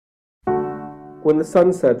When the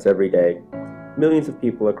sun sets every day, millions of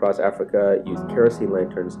people across Africa use kerosene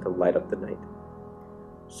lanterns to light up the night.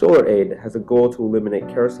 SolarAid has a goal to eliminate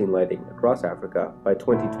kerosene lighting across Africa by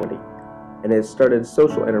 2020 and has started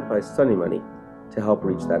social enterprise SunnyMoney to help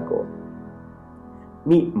reach that goal.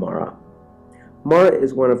 Meet Mara. Mara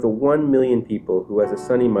is one of the 1 million people who has a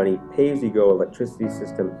SunnyMoney pay-as-you-go electricity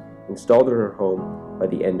system installed in her home by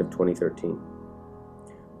the end of 2013.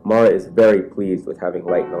 Mara is very pleased with having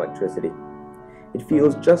light and electricity. It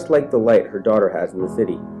feels just like the light her daughter has in the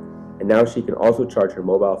city, and now she can also charge her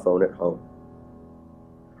mobile phone at home.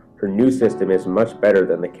 Her new system is much better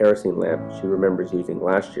than the kerosene lamp she remembers using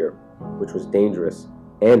last year, which was dangerous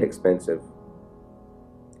and expensive.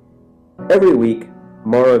 Every week,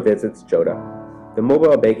 Mara visits Joda, the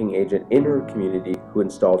mobile banking agent in her community who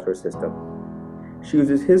installed her system. She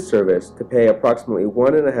uses his service to pay approximately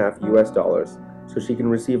 $1.50 so she can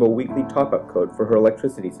receive a weekly top-up code for her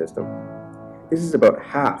electricity system. This is about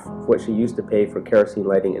half of what she used to pay for kerosene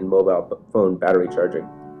lighting and mobile phone battery charging,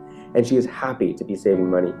 and she is happy to be saving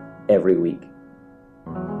money every week.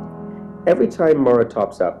 Every time Mara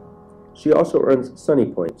tops up, she also earns Sunny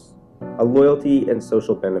Points, a loyalty and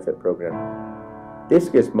social benefit program. This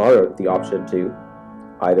gives Mara the option to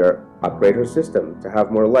either upgrade her system to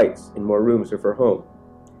have more lights in more rooms of her home,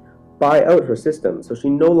 buy out her system so she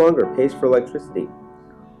no longer pays for electricity,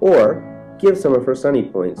 or give some of her Sunny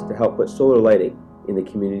Points to help put solar lighting in the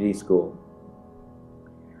community school.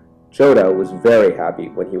 Joda was very happy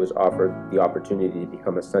when he was offered the opportunity to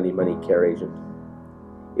become a SunnyMoney Care Agent.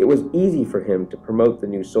 It was easy for him to promote the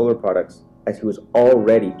new solar products as he was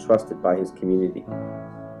already trusted by his community.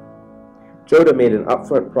 Joda made an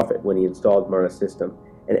upfront profit when he installed Mara's system,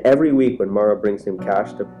 and every week when Mara brings him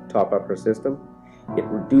cash to top up her system, it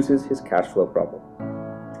reduces his cash flow problem.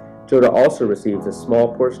 Joda also receives a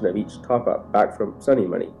small portion of each top-up back from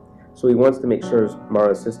SunnyMoney, so he wants to make sure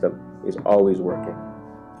Mara's system is always working.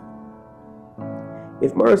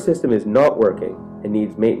 If Mara's system is not working and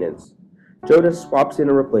needs maintenance, Joda swaps in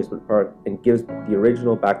a replacement part and gives the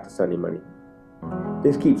original back to SunnyMoney.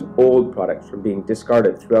 This keeps old products from being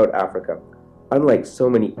discarded throughout Africa, unlike so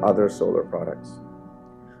many other solar products.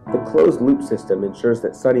 The closed-loop system ensures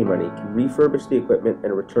that SunnyMoney can refurbish the equipment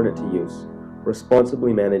and return it to use,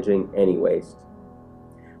 responsibly managing any waste.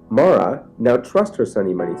 Mara now trusts her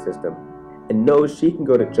SunnyMoney system and knows she can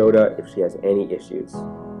go to Joda if she has any issues.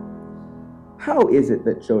 How is it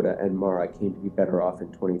that Joda and Mara came to be better off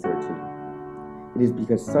in 2013? It is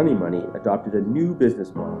because SunnyMoney adopted a new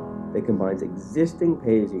business model that combines existing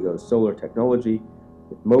pay-as-you-go solar technology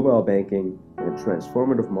with mobile banking in a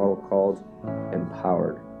transformative model called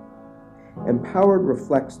Empowered. Empowered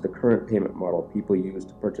reflects the current payment model people use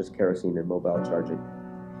to purchase kerosene and mobile charging.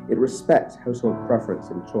 It respects household preference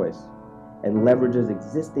and choice and leverages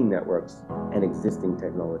existing networks and existing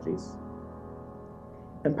technologies.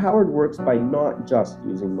 Empowered works by not just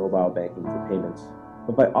using mobile banking for payments,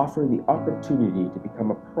 but by offering the opportunity to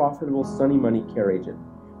become a profitable SunnyMoney Care Agent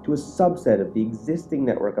to a subset of the existing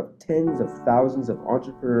network of tens of thousands of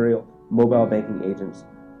entrepreneurial mobile banking agents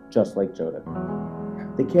just like Joda.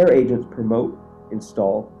 The care agents promote,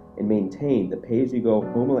 install, and maintain the pay-as-you-go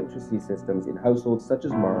home electricity systems in households such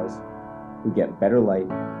as Mara's, who get better light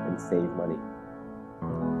and save money.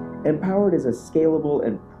 Empowered is a scalable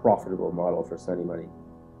and profitable model for SunnyMoney.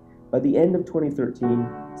 By the end of 2013,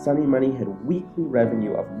 SunnyMoney had weekly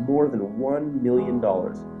revenue of more than $1 million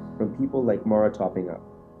from people like Mara topping up,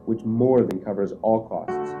 which more than covers all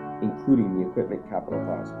costs, including the equipment capital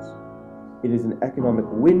costs. It is an economic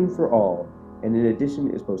win for all, and in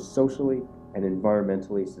addition is both socially and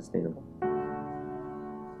environmentally sustainable.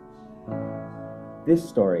 This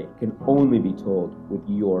story can only be told with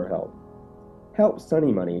your help. Help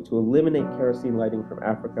SunnyMoney to eliminate kerosene lighting from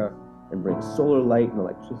Africa and bring solar light and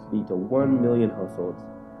electricity to 1 million households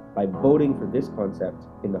by voting for this concept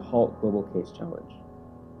in the Hult Global Case Challenge.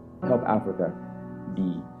 Help Africa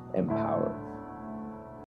be empowered.